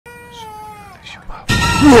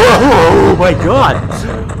Whoa, my god!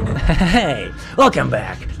 Hey, welcome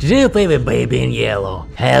back. Today we play with Baby in Yellow.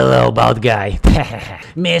 Hello, bald guy.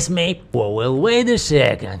 Miss me? Well, wait a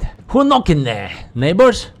second. Who knocking there?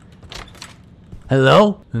 Neighbors?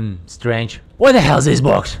 Hello? Strange. What the hell's this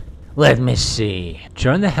box? Let me see.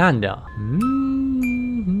 Turn the handle.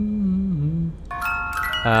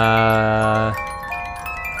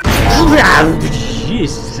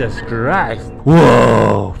 Jesus Christ.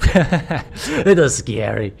 Whoa. It was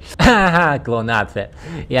scary. Clone outfit.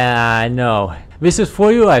 Yeah, I know. This is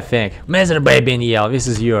for you, I think. Mr. Baby in Yellow, this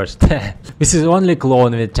is yours. This is only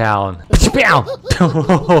clone in the town.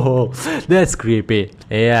 That's creepy.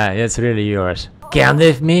 Yeah, that's really yours. Come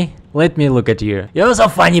with me. Let me look at you. You're so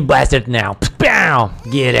funny bastard now.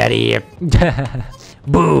 Get out of here.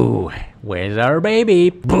 Boo. Where's our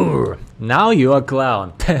baby? Boo. Now you're a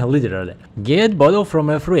clown. Literally. Get bottle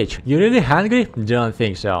from a fridge. You really hungry? Don't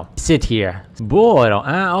think so. Sit here. Bottle.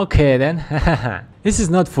 Okay then. This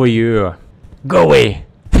is not for you. Go away.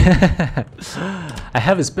 I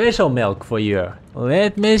have a special milk for you.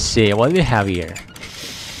 Let me see what we have here.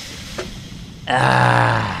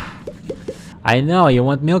 I know you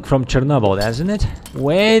want milk from Chernobyl, doesn't it?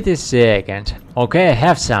 Wait a second. Okay, I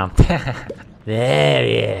have some. There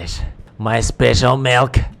it is. My special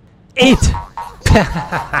milk. Eat!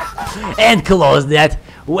 And close that.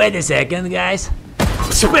 Wait a second, guys.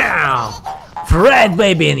 Fried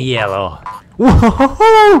Baby in Yellow.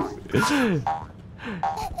 Whoa!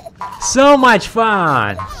 So much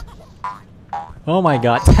fun! Oh my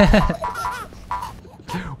god.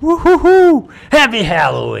 Woohoo! Happy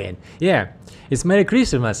Halloween! Yeah, it's Merry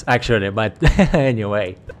Christmas actually, but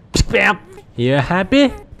anyway. You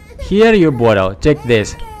happy? Here your bottle. Take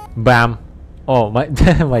this. Bam. Oh my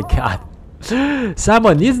my god.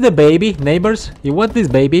 Someone needs the baby. Neighbors, you want this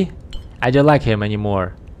baby? I don't like him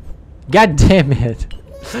anymore. God damn it.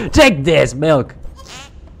 Take this milk.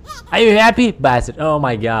 Are you happy, bastard? Oh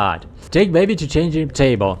my god. Take baby to change your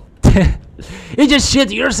table. You just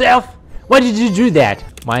shit yourself? Why did you do that?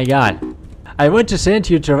 My god. I want to send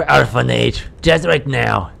you to an orphanage. Just right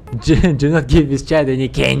now. Do not give this child any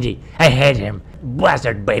candy. I hate him.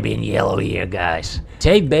 Bastard Baby in Yellow here, guys.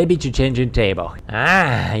 Take baby to changing table.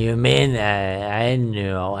 You mean, I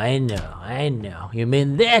know. You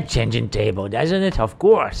mean that changing table, doesn't it? Of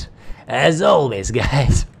course. As always,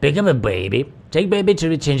 guys. Pick up a baby. Take baby to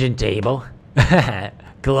the changing table.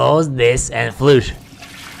 Close this and flush.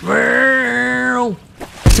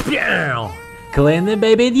 Clean the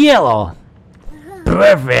baby in yellow.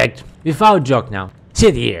 Perfect. Without joke now.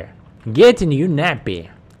 Sit here. Get a new nappy.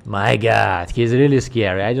 My god, he's really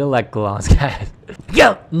scary. I don't like clowns, guys.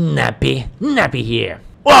 Go, nappy. Nappy here.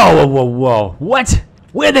 Whoa. What?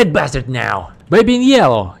 Where's that bastard now? Baby in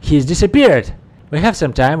yellow. He's disappeared. We have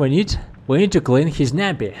some time. We need to clean his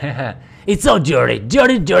nappy. It's so dirty.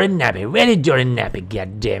 Dirty nappy. Very dirty nappy.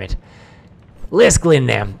 God damn it. Let's clean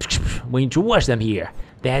them. We need to wash them here.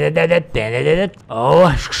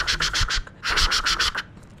 Oh.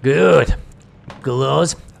 Good.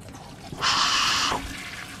 Close.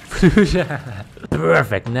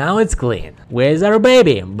 Perfect, now it's clean. Where's our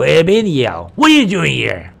baby? Baby in yellow. What are you doing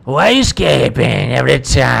here? Why are you escaping every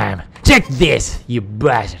time? Check this, you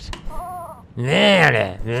bastard. Get out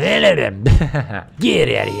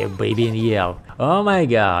of here, baby in yellow. Oh my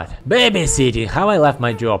god. Babysitting, how I left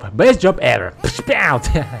my job. Best job ever.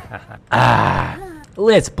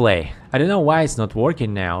 Let's play. I don't know why it's not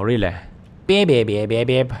working now, really.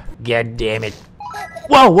 Beep. God damn it.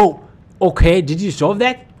 Whoa. Okay, did you solve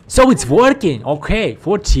that? So it's working. Okay,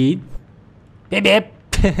 14. Beep.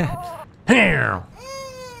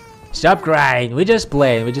 Stop crying. We just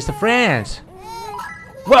playing. We're just friends.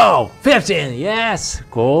 Whoa, 15. Yes,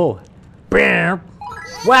 cool.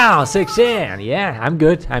 Wow, 16. Yeah, I'm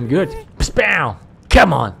good.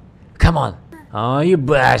 Come on. Oh, you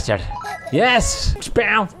bastard. Yes.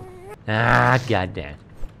 Goddamn.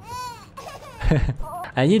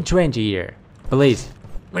 I need 20 here, please.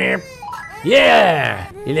 Yeah,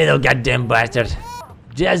 you little goddamn bastard.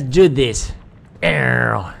 Just do this.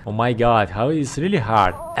 Oh my god, how is really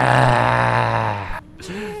hard.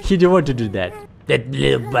 He didn't want to do that. That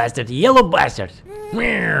little bastard, yellow bastard.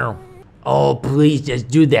 Oh, please just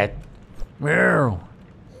do that.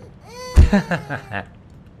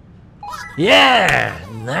 Yeah,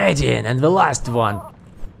 19 and the last one.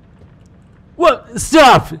 What?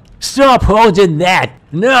 Stop holding that.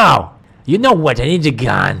 No. You know what? I need a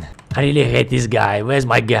gun. I really hate this guy. Where's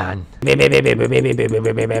my gun? That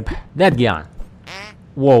gun.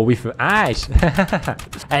 Whoa, with eyes.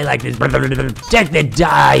 I like this. Check the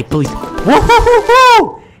die, please.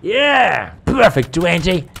 Woohoo! Yeah. Perfect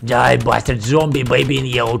 20. Die, bastard zombie baby in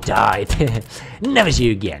yellow died. Never see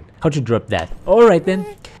you again. How to drop that? Alright then.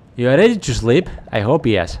 You are ready to sleep? I hope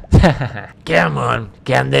yes. Come on,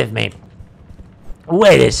 come with me.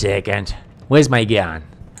 Wait a second. Where's my gun?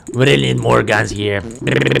 We really need more guns here.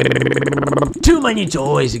 Too many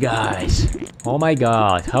toys, guys. Oh my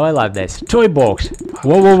god, how I love this. Toy box.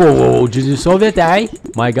 Whoa, whoa, whoa, whoa. Did you saw that eye?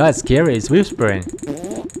 My god, scary. It's whispering.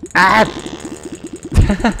 Ah!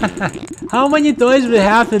 How many toys we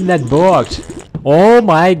have in that box? Oh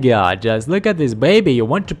my god, just look at this baby. You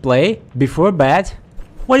want to play before bed?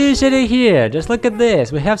 What are you sitting here? Just look at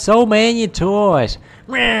this. We have so many toys.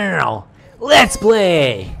 Meow. Let's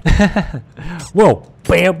play. Whoa.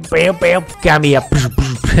 Bam, bam, bam. Come here.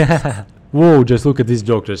 Whoa, just look at these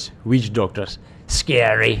doctors. Witch doctors.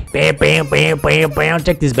 Scary. Bam, bam, bam, bam, bam.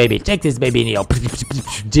 Take this baby. Take this baby, Neil.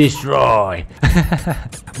 Destroy.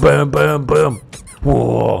 Boom, boom, boom.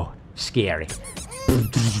 Whoa. Scary.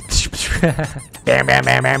 Bam, bam,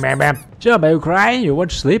 bam, bam, bam, bam. Job, are you crying? You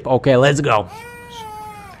want to sleep? Okay, let's go.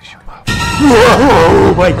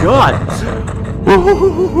 Oh my god.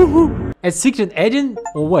 A secret agent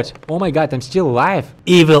or what? Oh my god, I'm still alive.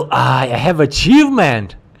 Evil eye, I have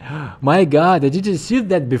achievement. My god, I didn't see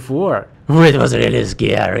that before. It was really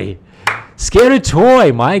scary. Scary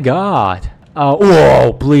toy, my god.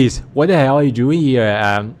 Whoa, please. What the hell are you doing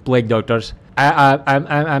here, plague doctors?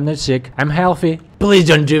 I'm not sick. I'm healthy. Please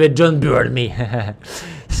don't do it. Don't burn me.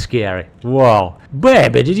 Scary. Whoa.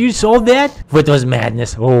 Baby, did you solve that? It was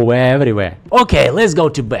madness. Oh, everywhere. Okay, let's go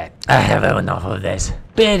to bed. I have enough of this.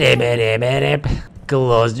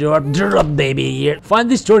 Close door. Drop baby here. Find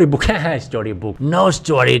the storybook. Storybook. No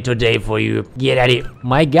story today for you. Get out of here.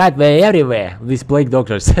 My god, they're everywhere. These plague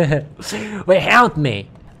doctors. Wait, help me.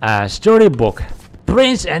 Storybook.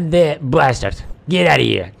 Prince and the bastard. Get out of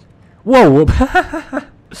here. Whoa.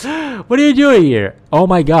 What are you doing here? Oh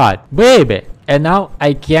my god. Baby. And now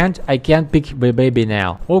I can't pick the baby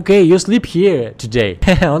now. Okay, you sleep here today.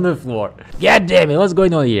 On the floor. God damn it, what's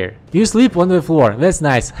going on here? You sleep on the floor. That's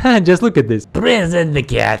nice. Just look at this. Prince and the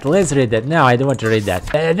cat. Let's read that. No, I don't want to read that.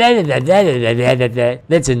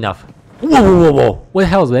 That's enough. Whoa, whoa, whoa, whoa. What the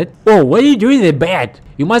hell is that? Oh, what are you doing in the bed?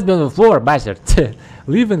 You must be on the floor, bastard.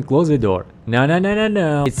 Leave and close the door. No, no, no, no,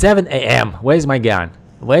 no. It's 7 a.m. Where's my gun?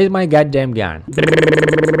 Where's my goddamn gun?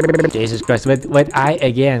 Jesus Christ, with I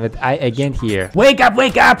again here. Wake up,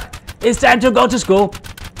 wake up! It's time to go to school.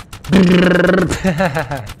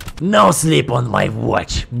 No sleep on my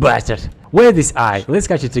watch, bastard. Where's this eye? Let's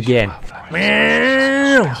catch it again.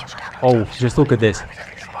 Oh, just look at this.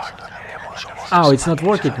 Oh, it's not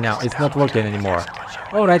working now. It's not working anymore.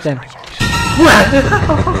 Alright then.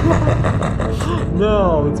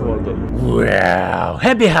 No, it's working. Wow.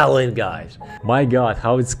 Happy Halloween, guys. My god,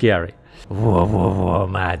 how it's scary. Whoa, whoa, whoa,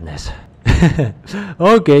 madness.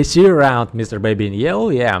 Okay, see you around, Mr. Baby in Yellow.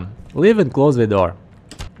 Yeah. Leave and close the door.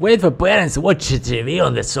 Wait for parents to watch TV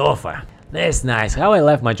on the sofa. That's nice. How I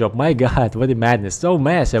left my job. My god, what a madness. So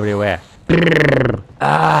mess everywhere.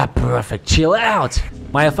 Ah, perfect. Chill out.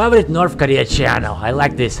 My favorite North Korea channel. I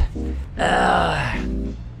like this.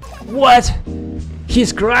 What?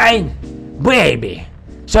 He's crying? Baby,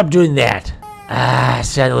 stop doing that. Ah,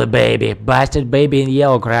 sadly baby. Bastard baby in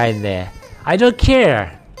yellow crying there. I don't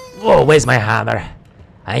care. Oh, where's my hammer?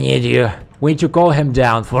 I need you. We need to call him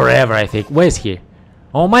down forever, I think. Where's he?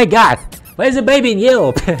 Oh my god. Where's the baby in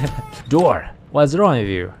yellow? Door. What's wrong with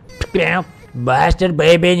you? Bastard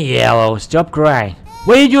baby in yellow. Stop crying.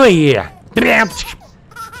 What are you doing here?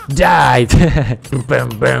 Died. Boom,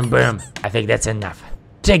 boom, boom. I think that's enough.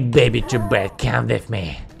 Take baby to bed, come with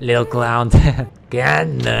me, little clown.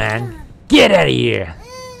 Come on, get out of here.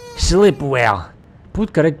 Sleep well.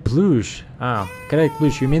 Put correct plush. Correct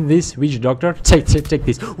plush. You mean this? Witch doctor? Take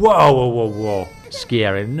this. Whoa, whoa, whoa, whoa.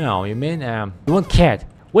 Scary. No, you mean you want cat?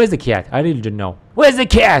 Where's the cat? I really don't know. Where's the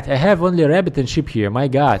cat? I have only rabbit and sheep here. My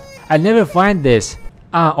god, I never find this.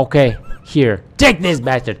 Okay, here. Take this,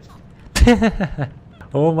 bastard.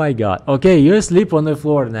 Oh my god. Okay, you sleep on the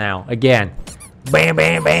floor now again. Bam,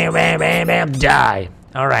 bam, bam, bam, bam, bam, die.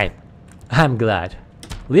 Alright, I'm glad.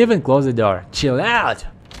 Leave and close the door. Chill out.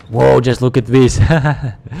 Whoa, just look at this.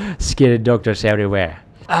 Scary doctors everywhere.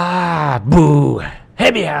 Ah, boo.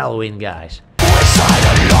 Happy Halloween, guys.